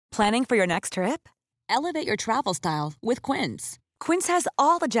Planning for your next trip? Elevate your travel style with Quince. Quince has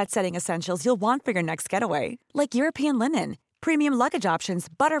all the jet-setting essentials you'll want for your next getaway, like European linen, premium luggage options,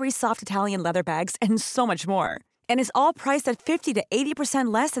 buttery soft Italian leather bags, and so much more. And is all priced at 50 to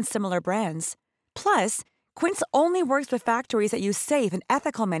 80% less than similar brands. Plus, Quince only works with factories that use safe and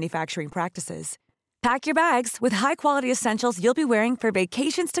ethical manufacturing practices. Pack your bags with high-quality essentials you'll be wearing for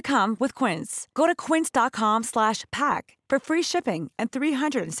vacations to come with Quince. Go to quince.com/pack for free shipping and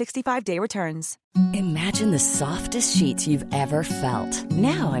 365-day returns. Imagine the softest sheets you've ever felt.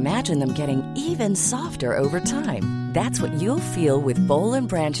 Now imagine them getting even softer over time. That's what you'll feel with Boll and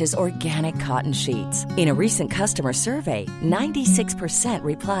Branch's organic cotton sheets. In a recent customer survey, 96%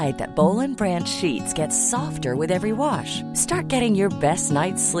 replied that Boll and Branch sheets get softer with every wash. Start getting your best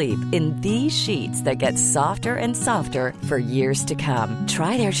night's sleep in these sheets that get softer and softer for years to come.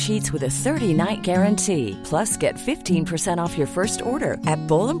 Try their sheets with a 30-night guarantee. Plus, get 15% off your first order at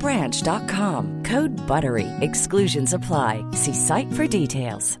bollandbranch.com. Code BUTTERY. Exclusions apply. See site for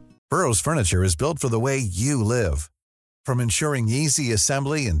details. Burrow's furniture is built for the way you live. From ensuring easy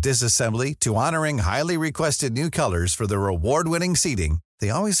assembly and disassembly to honoring highly requested new colors for their award-winning seating, they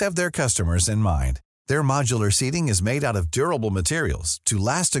always have their customers in mind. Their modular seating is made out of durable materials to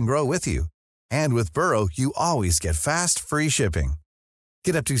last and grow with you. And with Burrow, you always get fast, free shipping.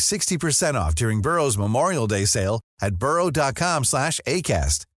 Get up to 60% off during Burrow's Memorial Day sale at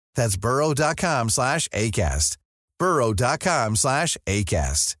burrow.com/ACAST. That's burrow.com/ACAST.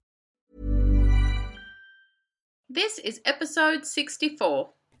 burrow.com/ACAST. This is episode 64.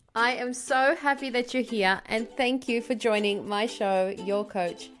 I am so happy that you're here, and thank you for joining my show, your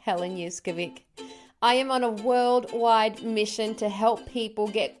coach, Helen Yuskovic. I am on a worldwide mission to help people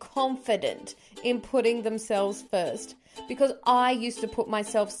get confident in putting themselves first, because I used to put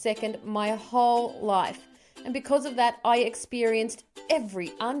myself second my whole life. And because of that, I experienced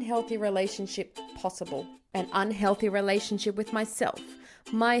every unhealthy relationship possible. An unhealthy relationship with myself,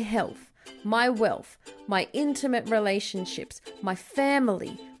 my health, my wealth, my intimate relationships, my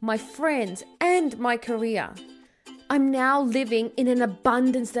family, my friends, and my career. I'm now living in an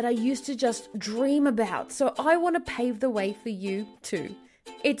abundance that I used to just dream about. So I want to pave the way for you too.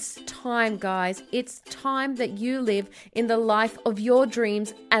 It's time, guys. It's time that you live in the life of your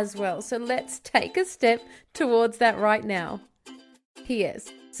dreams as well. So let's take a step towards that right now. P.S.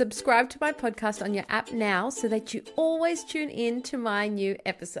 Subscribe to my podcast on your app now so that you always tune in to my new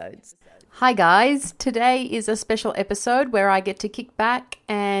episodes. Hi guys, today is a special episode where I get to kick back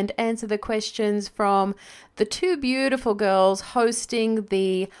and answer the questions from the two beautiful girls hosting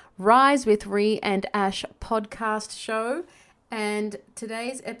the Rise with Ree and Ash podcast show. And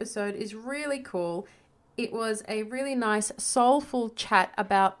today's episode is really cool. It was a really nice, soulful chat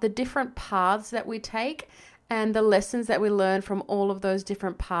about the different paths that we take and the lessons that we learn from all of those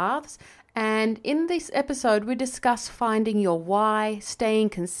different paths. And in this episode, we discuss finding your why, staying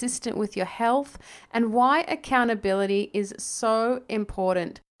consistent with your health, and why accountability is so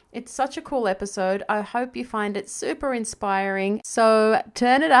important. It's such a cool episode. I hope you find it super inspiring. So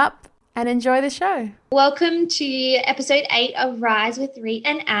turn it up and enjoy the show. Welcome to episode 8 of Rise with Ree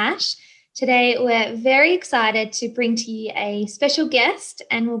and Ash. Today, we're very excited to bring to you a special guest,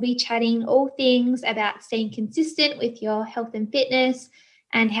 and we'll be chatting all things about staying consistent with your health and fitness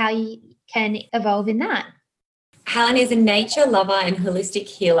and how you can evolve in that. Helen is a nature lover and holistic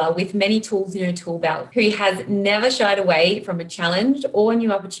healer with many tools in her tool belt, who has never shied away from a challenge or a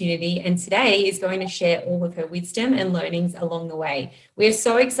new opportunity, and today is going to share all of her wisdom and learnings along the way. We're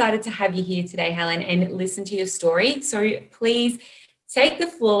so excited to have you here today, Helen, and listen to your story. So please take the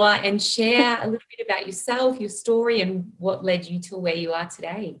floor and share a little bit about yourself, your story, and what led you to where you are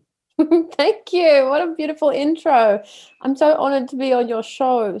today. Thank you. What a beautiful intro. I'm so honored to be on your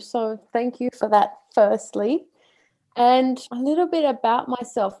show. So thank you for that, firstly. And a little bit about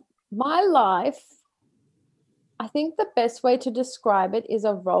myself. My life, I think the best way to describe it is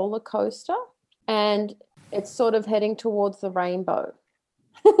a roller coaster, and it's sort of heading towards the rainbow.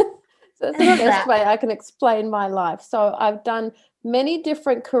 So that's the best way I can explain my life. So I've done many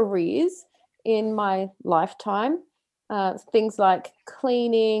different careers in my lifetime. Things like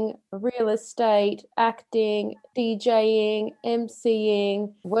cleaning, real estate, acting, DJing,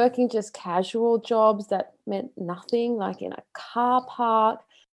 MCing, working just casual jobs that meant nothing, like in a car park,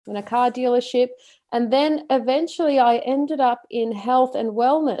 in a car dealership. And then eventually I ended up in health and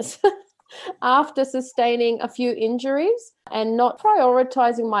wellness after sustaining a few injuries and not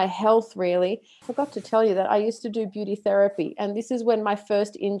prioritizing my health really. I forgot to tell you that I used to do beauty therapy, and this is when my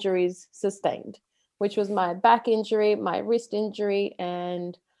first injuries sustained, which was my back injury, my wrist injury,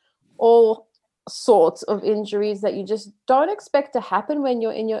 and all sorts of injuries that you just don't expect to happen when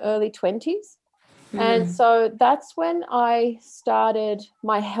you're in your early 20s. And so that's when I started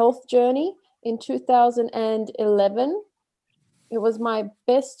my health journey in 2011. It was my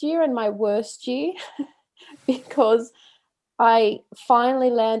best year and my worst year because I finally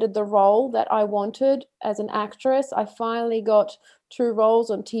landed the role that I wanted as an actress. I finally got 2 roles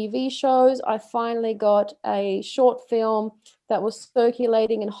on TV shows. I finally got a short film that was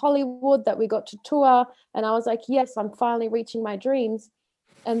circulating in Hollywood that we got to tour. And I was like, yes, I'm finally reaching my dreams.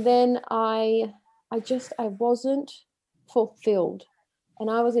 And then I wasn't fulfilled, and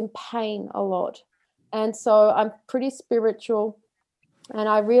I was in pain a lot. And so I'm pretty spiritual, and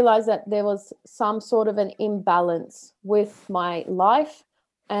I realized that there was some sort of an imbalance with my life,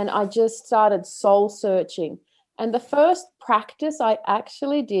 and I just started soul searching. And the first practice I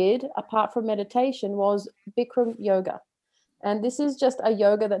actually did, apart from meditation, was Bikram yoga. And this is just a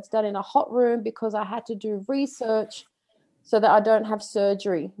yoga that's done in a hot room because I had to do research so that I don't have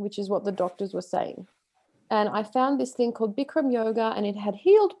surgery, which is what the doctors were saying. And I found this thing called Bikram yoga, and it had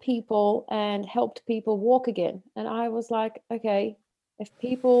healed people and helped people walk again. And I was like, okay, if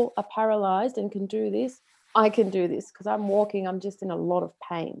people are paralyzed and can do this, I can do this because I'm walking, I'm just in a lot of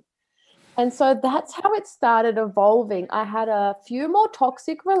pain. And so that's how it started evolving. I had a few more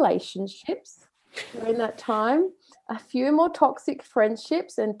toxic relationships during that time, a few more toxic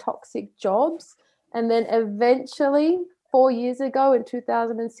friendships and toxic jobs. And then eventually, 4 years ago in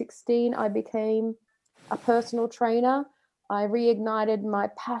 2016, I became a personal trainer. I reignited my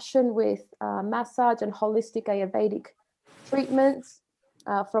passion with massage and holistic Ayurvedic treatments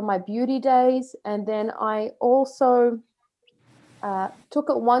from my beauty days. And then I also took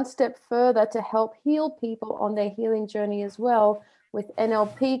it one step further to help heal people on their healing journey as well with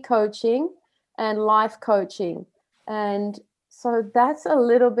NLP coaching and life coaching. And so that's a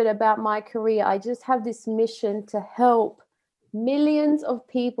little bit about my career. I just have this mission to help millions of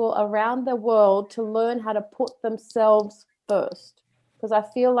people around the world to learn how to put themselves first, because I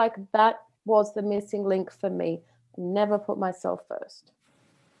feel like that was the missing link for me. Never put myself first.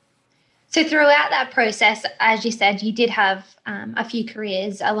 So throughout that process, as you said, you did have a few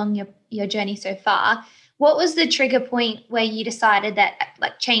careers along your journey so far. What was the trigger point where you decided that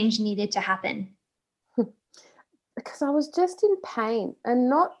like change needed to happen? Because I was just in pain, and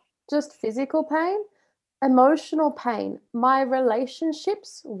not just physical pain, emotional pain. My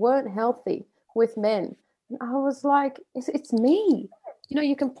relationships weren't healthy with men. And I was like, it's me. You know,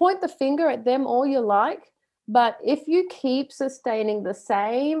 you can point the finger at them all you like, but if you keep sustaining the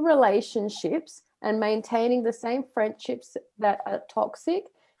same relationships and maintaining the same friendships that are toxic,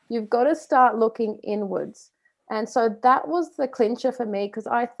 you've got to start looking inwards. And so that was the clincher for me, because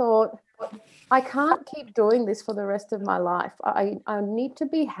I thought, I can't keep doing this for the rest of my life. I need to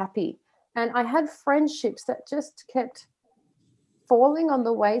be happy. And I had friendships that just kept falling on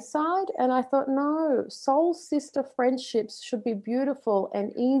the wayside. And I thought, no, soul sister friendships should be beautiful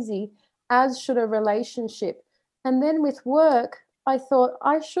and easy, as should a relationship. And then with work, I thought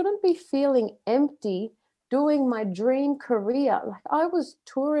I shouldn't be feeling empty doing my dream career. Like, I was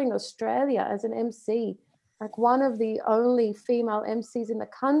touring Australia as an MC, like one of the only female MCs in the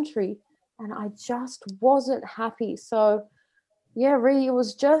country. And I just wasn't happy. So, yeah, it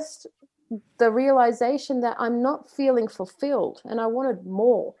was just the realization that I'm not feeling fulfilled and I wanted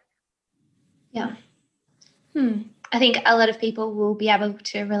more. Yeah. I think a lot of people will be able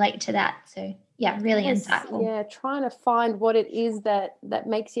to relate to that. So, yeah, really insightful. Yeah, trying to find what it is that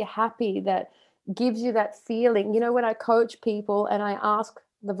makes you happy, that gives you that feeling. You know, when I coach people and I ask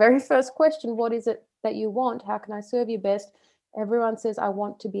the very first question, what is it that you want? How can I serve you best? Everyone says, I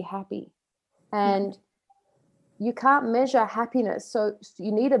want to be happy. And you can't measure happiness. So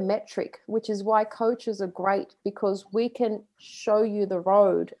you need a metric, which is why coaches are great, because we can show you the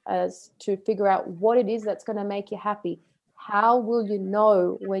road as to figure out what it is that's going to make you happy. How will you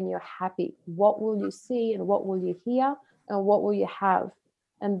know when you're happy? What will you see and what will you hear and what will you have?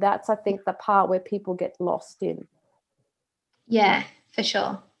 And that's, I think, the part where people get lost in. Yeah, for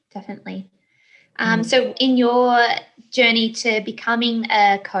sure. Definitely. So in your journey to becoming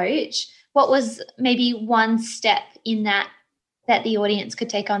a coach, what was maybe one step in that the audience could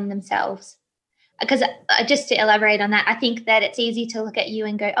take on themselves? Because just to elaborate on that, I think that it's easy to look at you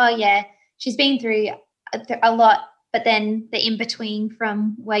and go, oh, yeah, she's been through a lot, but then the in-between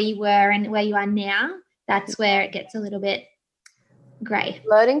from where you were and where you are now, that's where it gets a little bit grey.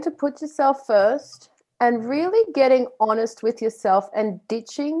 Learning to put yourself first and really getting honest with yourself and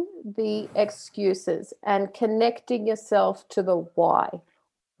ditching the excuses and connecting yourself to the why.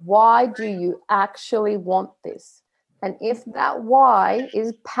 Why do you actually want this? And if that why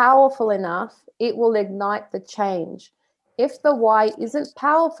is powerful enough, it will ignite the change. If the why isn't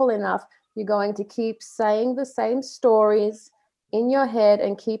powerful enough, you're going to keep saying the same stories in your head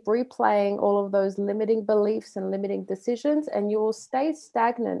and keep replaying all of those limiting beliefs and limiting decisions, and you will stay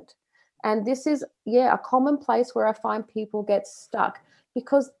stagnant. And this is, a common place where I find people get stuck,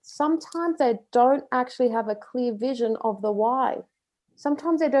 because sometimes they don't actually have a clear vision of the why.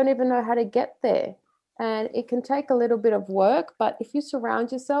 Sometimes they don't even know how to get there. And it can take a little bit of work, but if you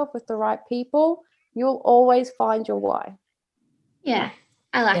surround yourself with the right people, you'll always find your why. Yeah,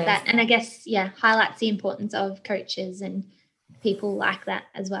 I like that. And I guess, highlights the importance of coaches and people like that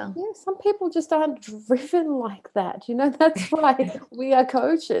as well. Yeah, some people just aren't driven like that. That's why we are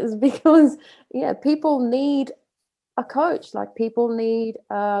coaches, because, people need a coach. Like, people need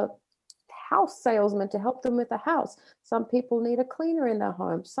a house salesman to help them with a house. Some people need a cleaner in their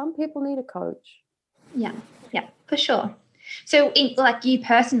home. Some people need a coach. Yeah, for sure. So, like you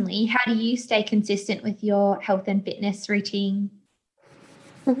personally, how do you stay consistent with your health and fitness routine?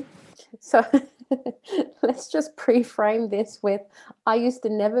 So let's just pre-frame this with, I used to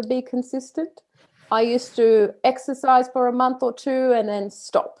never be consistent. I used to exercise for a month or two and then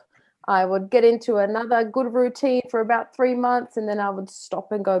stop. I would get into another good routine for about 3 months and then I would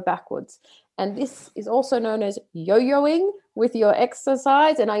stop and go backwards. And this is also known as yo-yoing with your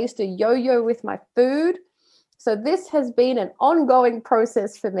exercise. And I used to yo-yo with my food. So this has been an ongoing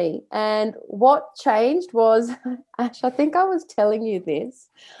process for me. And what changed was, Ash, I think I was telling you this.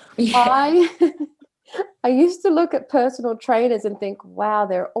 Yeah. I used to look at personal trainers and think, wow,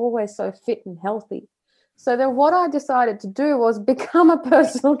 they're always so fit and healthy. So then what I decided to do was become a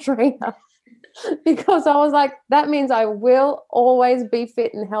personal trainer, because I was like, that means I will always be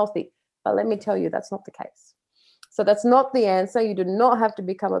fit and healthy. But let me tell you, that's not the case. So that's not the answer. You do not have to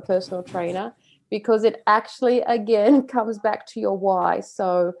become a personal trainer, because it actually, again, comes back to your why.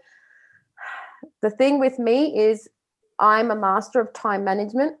 So the thing with me is I'm a master of time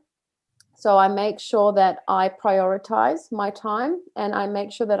management. So I make sure that I prioritize my time, and I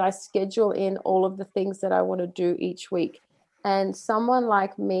make sure that I schedule in all of the things that I want to do each week. And someone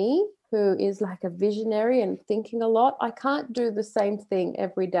like me, who is like a visionary and thinking a lot, I can't do the same thing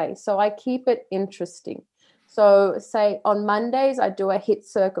every day. So I keep it interesting. So say on Mondays, I do a HIIT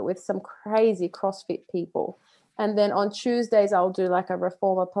circuit with some crazy CrossFit people. And then on Tuesdays, I'll do like a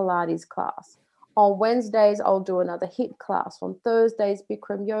Reformer Pilates class. On Wednesdays, I'll do another HIIT class. On Thursdays,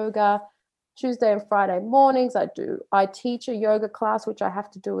 Bikram yoga. Tuesday and Friday mornings, I teach a yoga class, which I have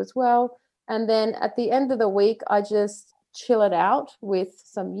to do as well. And then at the end of the week, I just chill it out with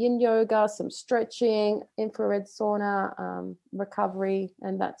some yin yoga, some stretching, infrared sauna, recovery,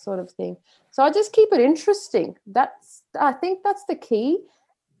 and that sort of thing. So I just keep it interesting. I think that's the key,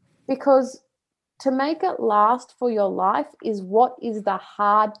 because to make it last for your life is what is the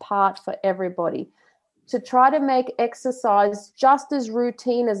hard part for everybody. To try to make exercise just as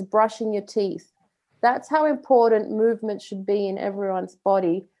routine as brushing your teeth. That's how important movement should be in everyone's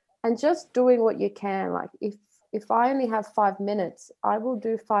body, and just doing what you can. Like if I only have 5 minutes, I will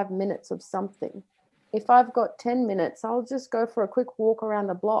do 5 minutes of something. If I've got 10 minutes, I'll just go for a quick walk around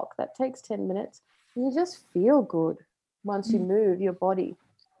the block. That takes 10 minutes. And you just feel good once you move your body.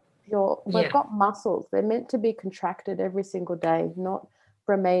 We've got muscles. They're meant to be contracted every single day, not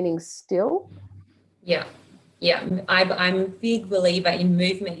remaining still. Yeah. I'm a big believer in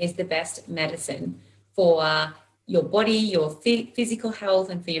movement is the best medicine for your body, your physical health,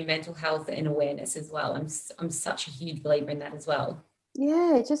 and for your mental health and awareness as well. I'm such a huge believer in that as well.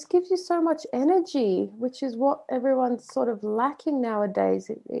 Yeah, it just gives you so much energy, which is what everyone's sort of lacking nowadays.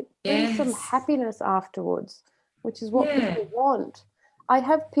 It brings some happiness afterwards, which is what people want. I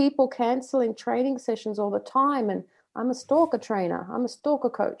have people canceling training sessions all the time, and I'm a stalker trainer. I'm a stalker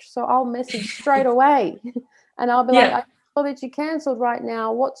coach. So I'll message straight away and I'll be like, I saw that you canceled right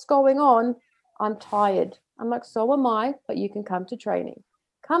now. What's going on? I'm tired. I'm like, so am I, but you can come to training.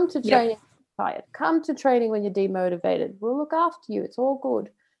 Come to training when you're tired. Come to training when you're demotivated. We'll look after you. It's all good.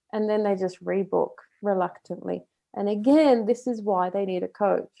 And then they just rebook reluctantly. And again, this is why they need a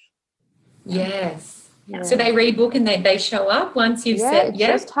coach. Yes. Yeah. So they rebook and they show up once you've said, it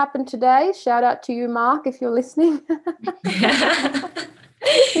just happened today. Shout out to you, Mark, if you're listening.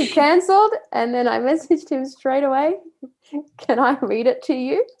 He cancelled, and then I messaged him straight away. Can I read it to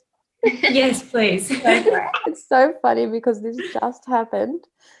you? Yes, please. It's so funny because this just happened.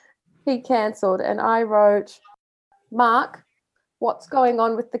 He cancelled, and I wrote, Mark, what's going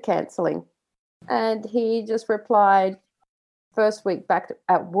on with the cancelling? And he just replied, first week back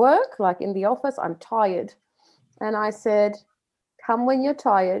at work, like in the office, I'm tired. And I said, come when you're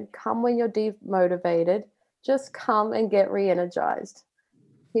tired, come when you're demotivated. just come and get re-energized.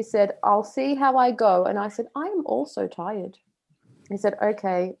 He said, I'll see how I go. And I said, I am also tired. He said,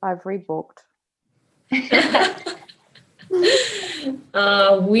 okay, I've rebooked.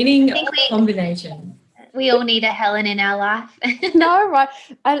 Winning combination. We all need a Helen in our life. No, right.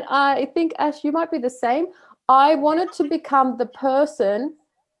 And I think, Ash, you might be the same. I wanted to become the person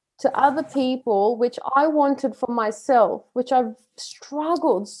to other people, which I wanted for myself, which I've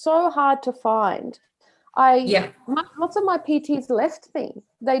struggled so hard to find. Lots of my PTs left me.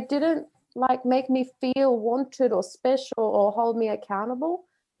 They didn't like make me feel wanted or special or hold me accountable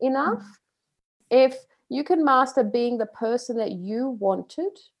enough. If you can master being the person that you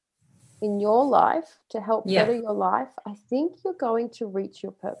wanted in your life to help better your life, I think you're going to reach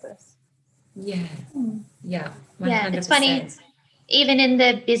your purpose. Yeah. 100%. Yeah, it's funny. Even in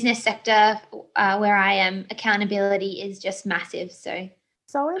the business sector where I am, accountability is just massive. So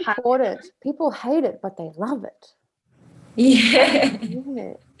important. People hate it, but they love it.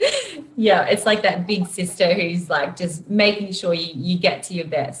 Yeah, it's like that big sister who's like just making sure you get to your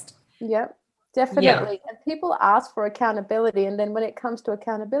best. Yep, definitely. Yeah. And people ask for accountability, and then when it comes to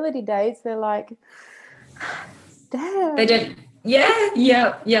accountability days, they're like, damn. They don't. Yeah.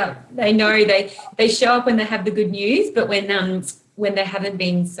 They know they show up when they have the good news, but when they haven't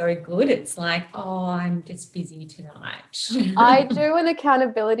been so good, it's like, oh, I'm just busy tonight. I do an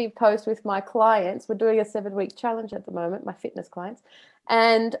accountability post with my clients. We're doing a 7-week challenge at the moment, my fitness clients.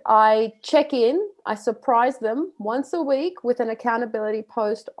 And I check in, I surprise them once a week with an accountability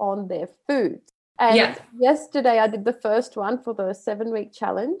post on their food. And yesterday I did the first one for the 7-week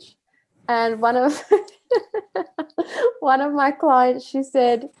challenge. And one of my clients, she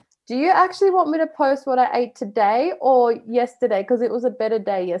said, do you actually want me to post what I ate today or yesterday? Because it was a better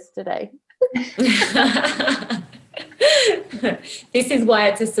day yesterday. This is why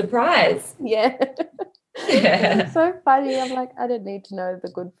it's a surprise. Yeah. It's so funny. I'm like, I don't need to know the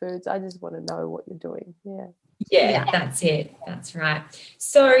good foods. I just want to know what you're doing. Yeah, that's it. That's right.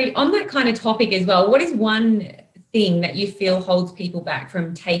 So on that kind of topic as well, what is one thing that you feel holds people back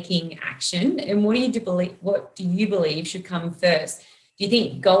from taking action? And what do you believe should come first? Do you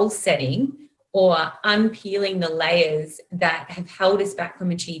think goal setting or unpeeling the layers that have held us back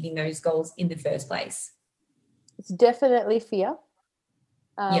from achieving those goals in the first place? It's definitely fear.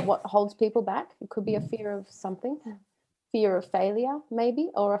 What holds people back? It could be a fear of something, fear of failure maybe,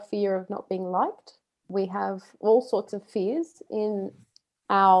 or a fear of not being liked. We have all sorts of fears in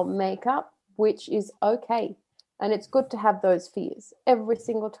our makeup, which is okay. And it's good to have those fears. Every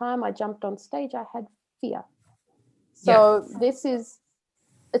single time I jumped on stage, I had fear. So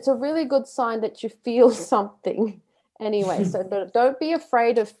it's a really good sign that you feel something anyway. So don't be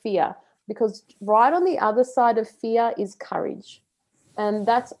afraid of fear, because right on the other side of fear is courage. And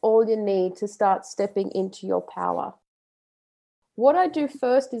that's all you need to start stepping into your power. What I do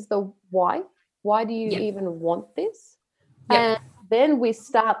first is the why. Why do you even want this? And then we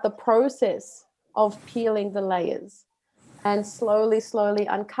start the process of peeling the layers and slowly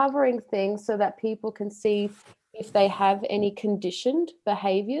uncovering things so that people can see if they have any conditioned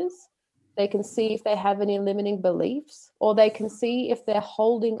behaviors, they can see if they have any limiting beliefs, or they can see if they're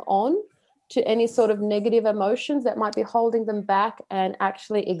holding on to any sort of negative emotions that might be holding them back and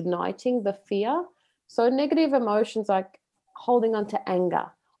actually igniting the fear. So negative emotions like holding on to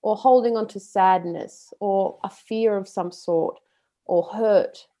anger or holding on to sadness or a fear of some sort or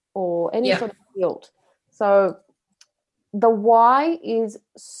hurt or any sort of guilt. So the why is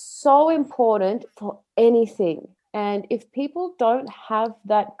so important for anything. And if people don't have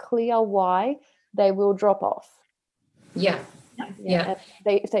that clear why, they will drop off.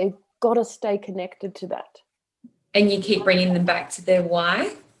 They've got to stay connected to that. And you keep bringing them back to their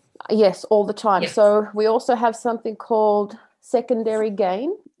why? Yes, all the time. Yes. So we also have something called secondary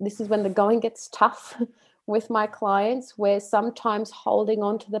gain. This is when the going gets tough with my clients, where sometimes holding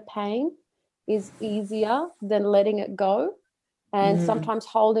on to the pain is easier than letting it go. And sometimes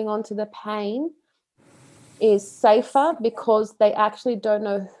holding on to the pain is safer because they actually don't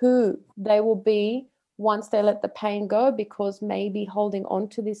know who they will be once they let the pain go, because maybe holding on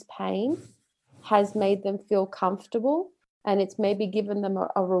to this pain has made them feel comfortable and it's maybe given them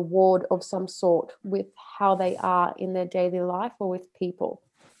a reward of some sort with how they are in their daily life or with people.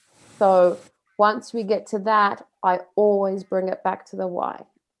 So once we get to that, I always bring it back to the why.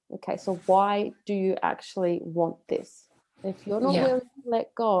 Okay, so why do you actually want this? If you're not willing to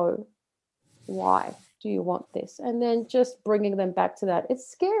let go, why do you want this? And then just bringing them back to that. It's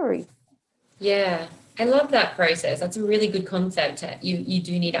scary. Yeah, I love that process. That's a really good concept. You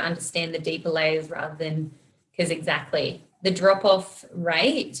do need to understand the deeper layers rather than, because exactly the drop-off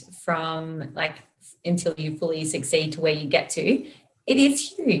rate from like until you fully succeed to where you get to, it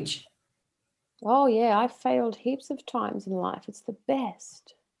is huge. Oh, yeah, I failed heaps of times in life. It's the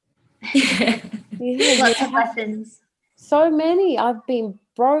best. Lots of lessons. So many. I've been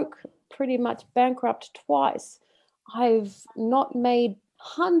broke, pretty much bankrupt twice. I've not made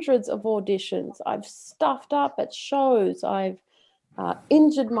hundreds of auditions. I've stuffed up at shows. I've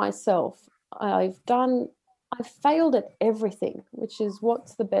injured myself. I've failed at everything, which is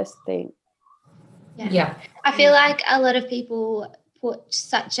what's the best thing. Yeah. I feel like a lot of people put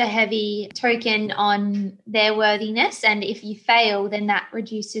such a heavy token on their worthiness, and if you fail, then that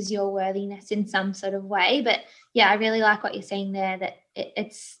reduces your worthiness in some sort of way. But yeah, I really like what you're saying there, that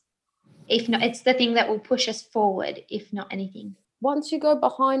it's the thing that will push us forward, if not anything. Once you go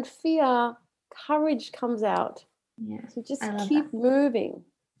behind fear, courage comes out. Yeah, so just keep moving.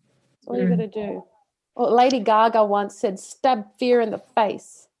 That's all you got to do. Well, Lady Gaga once said, "Stab fear in the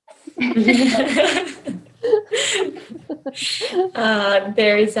face."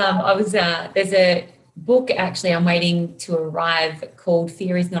 There's a book actually I'm waiting to arrive called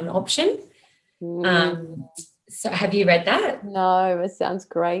Fear is Not an Option. So have you read that? No, it sounds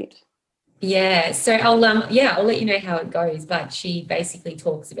great. Yeah, so I'll let you know how it goes, but she basically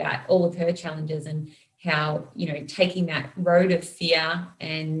talks about all of her challenges and how, taking that road of fear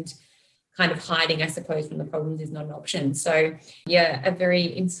and kind of hiding, I suppose, from the problems is not an option. So yeah, a very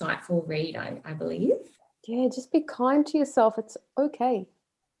insightful read, I believe. Yeah, just be kind to yourself. It's okay.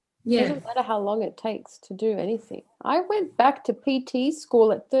 Yeah. It doesn't matter how long it takes to do anything. I went back to PT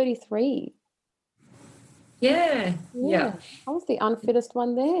school at 33. Yeah. I was the unfittest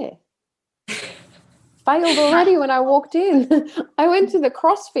one there. Failed already when I walked in. I went to the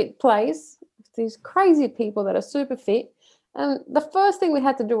CrossFit place, these crazy people that are super fit. And the first thing we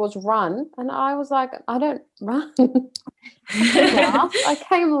had to do was run. And I was like, I don't run. I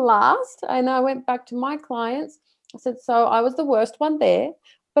came last and I went back to my clients. I said, so I was the worst one there,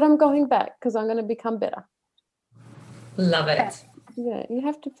 but I'm going back because I'm going to become better. Love it. Yeah, you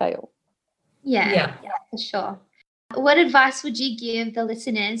have to fail. Yeah, for sure. What advice would you give the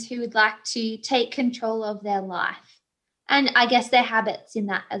listeners who would like to take control of their life and I guess their habits in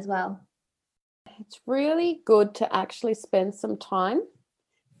that as well? It's really good to actually spend some time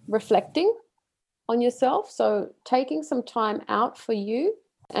reflecting on yourself. So taking some time out for you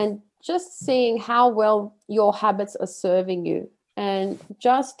and just seeing how well your habits are serving you, and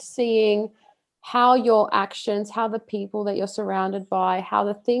just seeing how your actions, how the people that you're surrounded by, how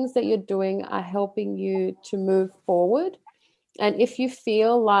the things that you're doing are helping you to move forward. And if you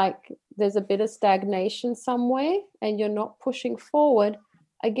feel like there's a bit of stagnation somewhere and you're not pushing forward,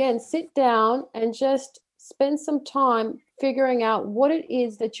 again, sit down and just spend some time figuring out what it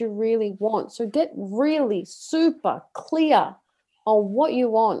is that you really want. So get really super clear on what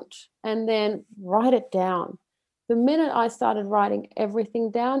you want and then write it down. The minute I started writing everything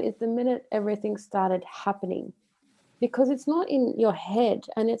down is the minute everything started happening, because it's not in your head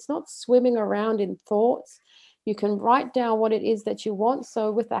and it's not swimming around in thoughts. You can write down what it is that you want.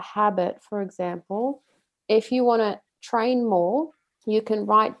 So with a habit, for example, if you want to train more, you can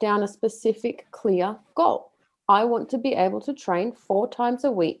write down a specific, clear goal. I want to be able to train 4 times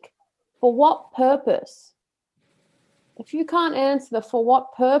a week. For what purpose? If you can't answer the for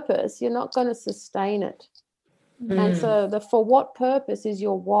what purpose, you're not going to sustain it. And so the for what purpose is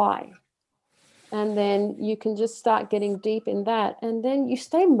your why. And then you can just start getting deep in that. And then you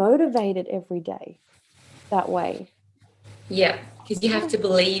stay motivated every day that way. Yeah, because you have to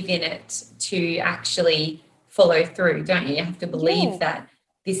believe in it to actually follow through, don't you? You have to believe that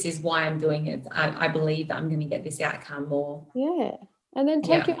this is why I'm doing it. I believe that I'm going to get this outcome or... Yeah, and then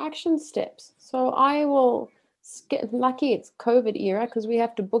take your action steps. So I will... lucky it's COVID era because we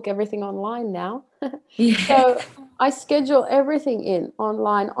have to book everything online now. So I schedule everything in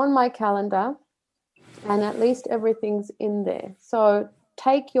online on my calendar, and at least everything's in there. So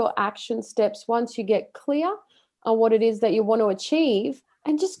take your action steps once you get clear on what it is that you want to achieve,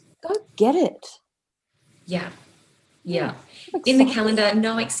 and just go get it. Yeah. In the calendar,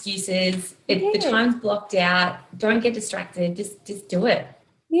 no excuses. The time's blocked out. Don't get distracted. Just do it.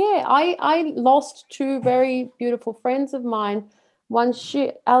 Yeah, I lost 2 very beautiful friends of mine. One,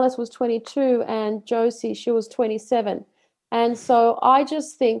 Alice was 22 and Josie, she was 27. And so I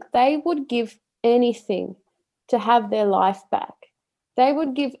just think they would give anything to have their life back. They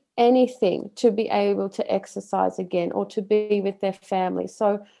would give anything to be able to exercise again or to be with their family.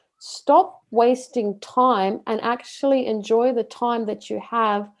 So stop wasting time and actually enjoy the time that you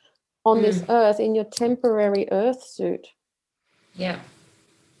have on this earth in your temporary earth suit. Yeah.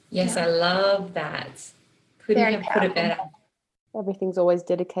 Yes, I love that. Couldn't have put it better. everything's always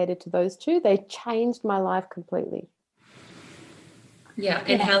dedicated to those two. They changed my life completely. Yeah.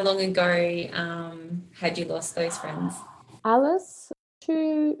 And how long ago had you lost those friends? Alice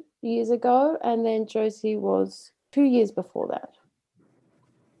 2 years ago, and then Josie was 2 years before that.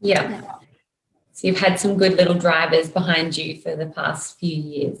 Yeah. So you've had some good little drivers behind you for the past few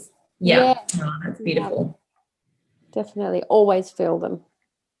years. Yeah. Oh, that's beautiful. Yeah. Definitely. Always feel them.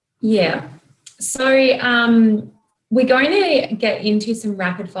 Yeah. So we're going to get into some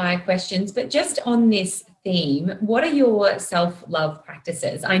rapid fire questions, but just on this theme, what are your self-love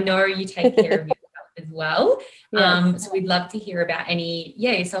practices? I know you take care of yourself as well. Yes. So we'd love to hear about any,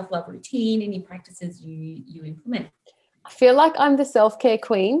 your self-love routine, any practices you implement. I feel like I'm the self-care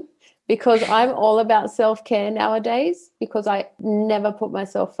queen because I'm all about self-care nowadays because I never put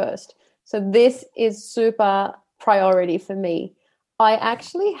myself first. So this is super priority for me. I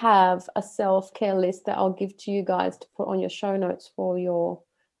actually have a self-care list that I'll give to you guys to put on your show notes for your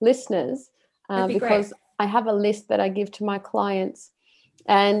listeners because great. I have a list that I give to my clients,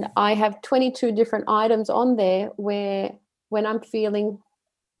 and I have 22 different items on there where when I'm feeling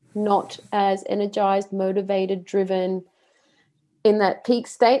not as energized, motivated, driven, in that peak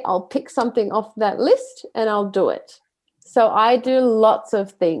state, I'll pick something off that list and I'll do it. So I do lots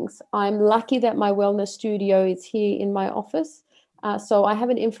of things. I'm lucky that my wellness studio is here in my office. So I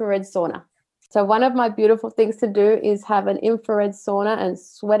have an infrared sauna. So one of my beautiful things to do is have an infrared sauna and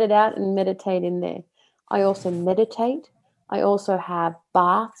sweat it out and meditate in there. I also meditate. I also have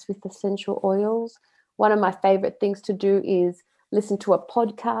baths with essential oils. One of my favorite things to do is listen to a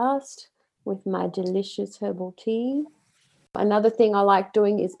podcast with my delicious herbal tea. Another thing I like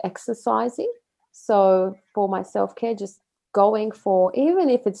doing is exercising. So for my self-care, just going for, even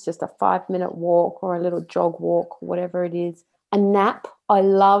if it's just a 5-minute walk or a little jog walk, whatever it is, a nap. I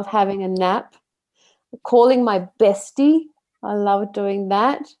love having a nap. Calling my bestie. I love doing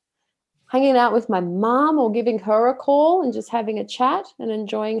that. Hanging out with my mom or giving her a call and just having a chat and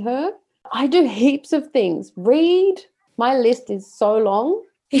enjoying her. I do heaps of things. Read. My list is so long.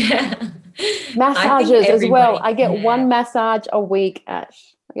 Yeah. Massages as well. I get one massage a week,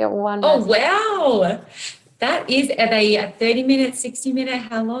 Ash. I get one massage. Oh, wow. That is, are they 30-minute, 60-minute,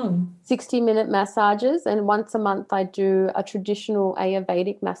 how long? 60-minute massages, and once a month I do a traditional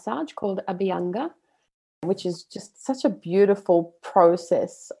Ayurvedic massage called Abhyanga, which is just such a beautiful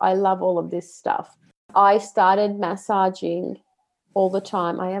process. I love all of this stuff. I started massaging all the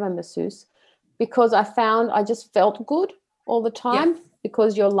time. I am a masseuse because I found I just felt good all the time. Yeah.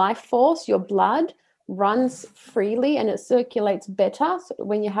 Because your life force, your blood runs freely and it circulates better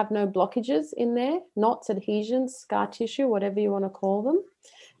when you have no blockages in there, knots, adhesions, scar tissue, whatever you want to call them.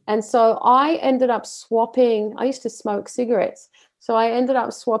 And so I ended up swapping, I used to smoke cigarettes. So I ended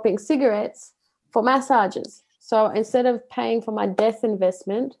up swapping cigarettes for massages. So instead of paying for my death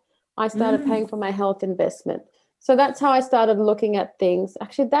investment, I started paying for my health investment. So that's how I started looking at things.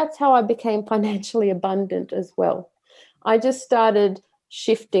 Actually, that's how I became financially abundant as well. I just started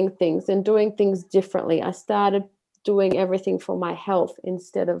shifting things and doing things differently. I started doing everything for my health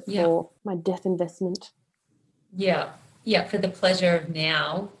instead of for my death investment. Yeah. Yeah. For the pleasure of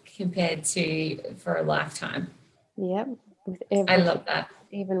now compared to for a lifetime. Yep. With everything, I love that.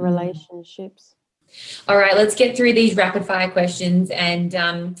 Even relationships. All right. Let's get through these rapid fire questions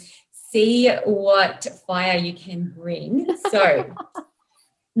and see what fire you can bring. So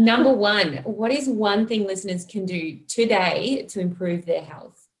number one, what is one thing listeners can do today to improve their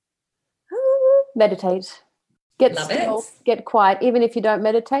health? Meditate. Get Love still, it. Get quiet. Even if you don't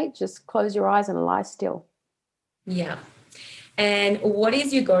meditate, just close your eyes and lie still. Yeah. And what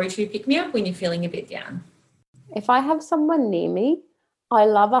is your go-to pick-me-up when you're feeling a bit down? If I have someone near me, I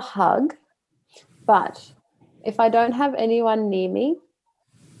love a hug. But if I don't have anyone near me,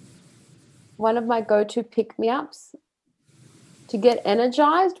 one of my go-to pick-me-ups to get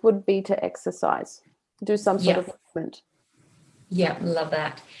energized would be to exercise, do some sort of movement. Yeah, love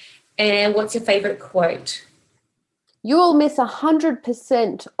that. And what's your favorite quote? You will miss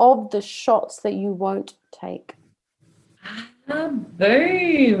 100% of the shots that you won't take.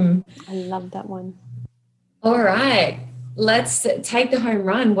 Boom. I love that one. All right. Let's take the home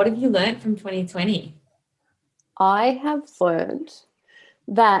run. What have you learned from 2020? I have learned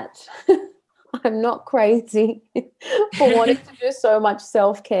that I'm not crazy for wanting to do so much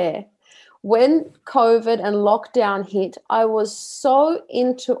self-care. When COVID and lockdown hit, I was so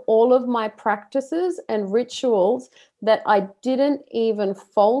into all of my practices and rituals that I didn't even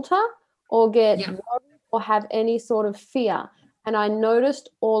falter or get worried or have any sort of fear. And I noticed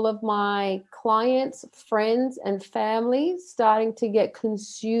all of my clients, friends, and family starting to get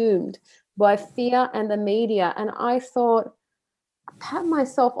consumed by fear and the media. And I thought, pat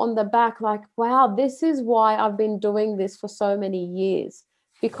myself on the back like, wow, this is why I've been doing this for so many years.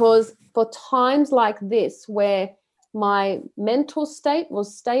 Because for times like this where my mental state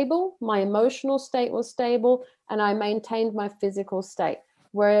was stable, my emotional state was stable, and I maintained my physical state.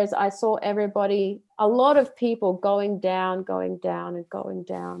 Whereas I saw a lot of people going down and going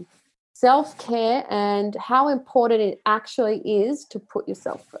down. Self-care and how important it actually is to put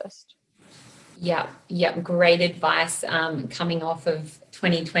yourself first. Yeah, great advice coming off of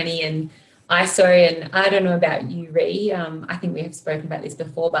 2020 and ISO. And I don't know about you, Ree. I think we have spoken about this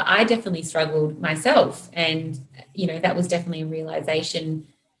before, but I definitely struggled myself. And, that was definitely a realization.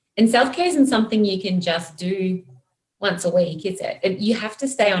 And self-care isn't something you can just do once a week, is it? You have to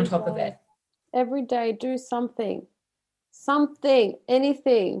stay on top of it. Every day, do something,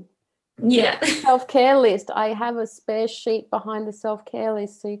 anything. Yeah. Self-care list. I have a spare sheet behind the self-care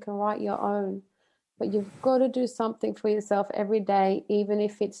list so you can write your own. But you've got to do something for yourself every day, even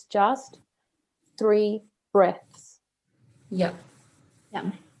if it's just 3 breaths. Yeah.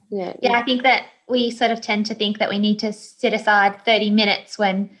 I think that we sort of tend to think that we need to set aside 30 minutes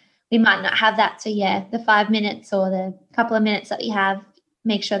when we might not have that. So the 5 minutes or the couple of minutes that we have,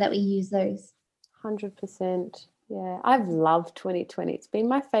 make sure that we use those. 100%. Yeah, I've loved 2020. It's been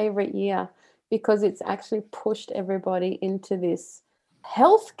my favorite year because it's actually pushed everybody into this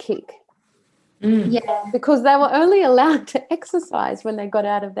health kick. Yeah. Because they were only allowed to exercise when they got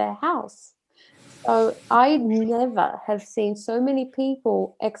out of their house. So I never have seen so many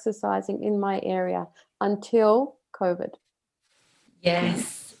people exercising in my area until COVID.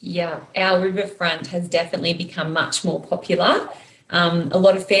 Yes. Yeah. Our riverfront has definitely become much more popular. A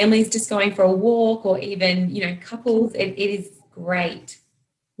lot of families just going for a walk or even, couples. It is great.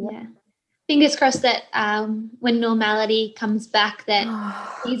 Yeah. Fingers crossed that when normality comes back that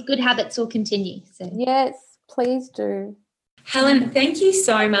these good habits will continue. So. Yes, please do. Helen, thank you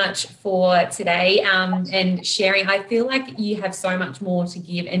so much for today and sharing. I feel like you have so much more to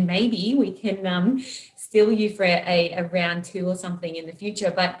give, and maybe we can steal you for a round 2 or something in the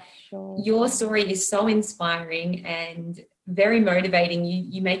future. But your story is so inspiring and very motivating.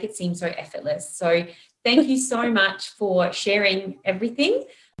 You make it seem so effortless. So thank you so much for sharing everything.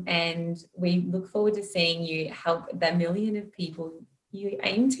 And we look forward to seeing you help the million of people you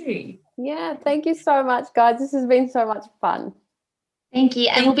aim to. Yeah, thank you so much, guys. This has been so much fun. Thank you.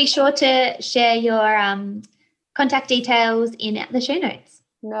 And we'll be sure to share your contact details in the show notes.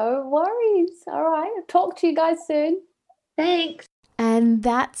 No worries. All right. I'll talk to you guys soon. Thanks. And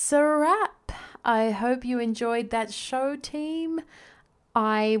that's a wrap. I hope you enjoyed that show, team.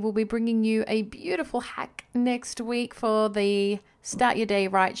 I will be bringing you a beautiful hack next week for the Start Your Day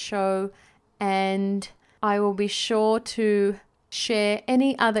Right show, and I will be sure to share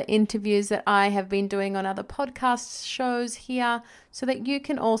any other interviews that I have been doing on other podcast shows here so that you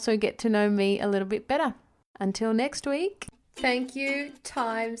can also get to know me a little bit better. Until next week. Thank you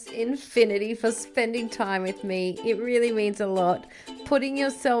times infinity for spending time with me. It really means a lot. Putting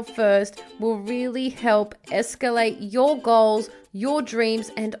yourself first will really help escalate your goals, your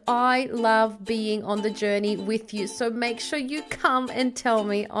dreams, and I love being on the journey with you. So make sure you come and tell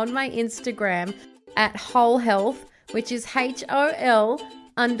me on my Instagram at Whole Health, which is HOL_health,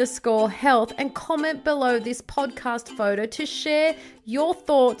 and comment below this podcast photo to share your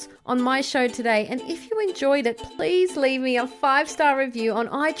thoughts on my show today. And if you enjoyed it, please leave me a 5-star review on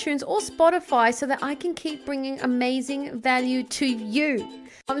iTunes or Spotify so that I can keep bringing amazing value to you.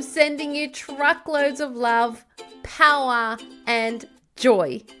 I'm sending you truckloads of love, power, and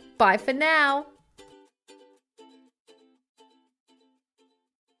joy. Bye for now.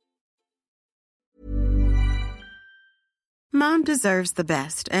 Mom deserves the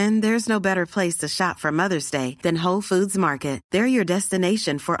best, and there's no better place to shop for Mother's Day than Whole Foods Market. They're your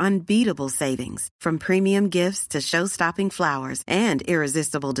destination for unbeatable savings, from premium gifts to show-stopping flowers and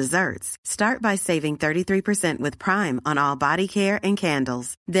irresistible desserts. Start by saving 33% with Prime on all body care and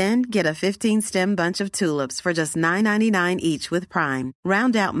candles. Then get a 15-stem bunch of tulips for just $9.99 each with Prime.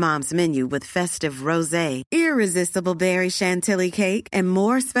 Round out Mom's menu with festive rosé, irresistible berry chantilly cake, and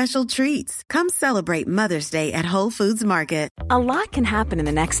more special treats. Come celebrate Mother's Day at Whole Foods Market. A lot can happen in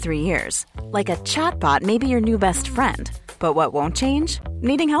the next 3 years. Like a chatbot may be your new best friend. But what won't change?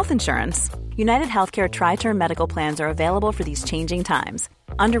 Needing health insurance. United Healthcare Tri-Term Medical Plans are available for these changing times.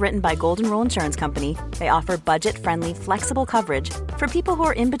 Underwritten by Golden Rule Insurance Company, they offer budget-friendly, flexible coverage for people who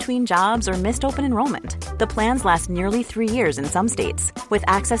are in between jobs or missed open enrollment. The plans last nearly 3 years in some states, with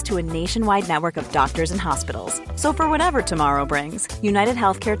access to a nationwide network of doctors and hospitals. So for whatever tomorrow brings, United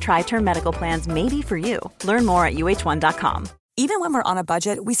Healthcare Tri-Term Medical Plans may be for you. Learn more at uh1.com. Even when we're on a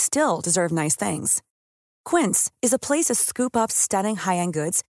budget, we still deserve nice things. Quince is a place to scoop up stunning high-end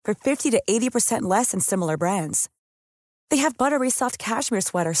goods for 50 to 80% less than similar brands. They have buttery soft cashmere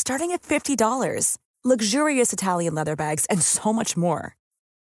sweaters starting at $50, luxurious Italian leather bags, and so much more.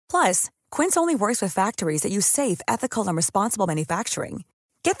 Plus, Quince only works with factories that use safe, ethical, and responsible manufacturing.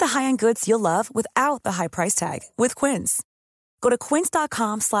 Get the high-end goods you'll love without the high price tag with Quince. Go to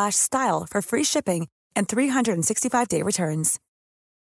quince.com/style for free shipping and 365-day returns.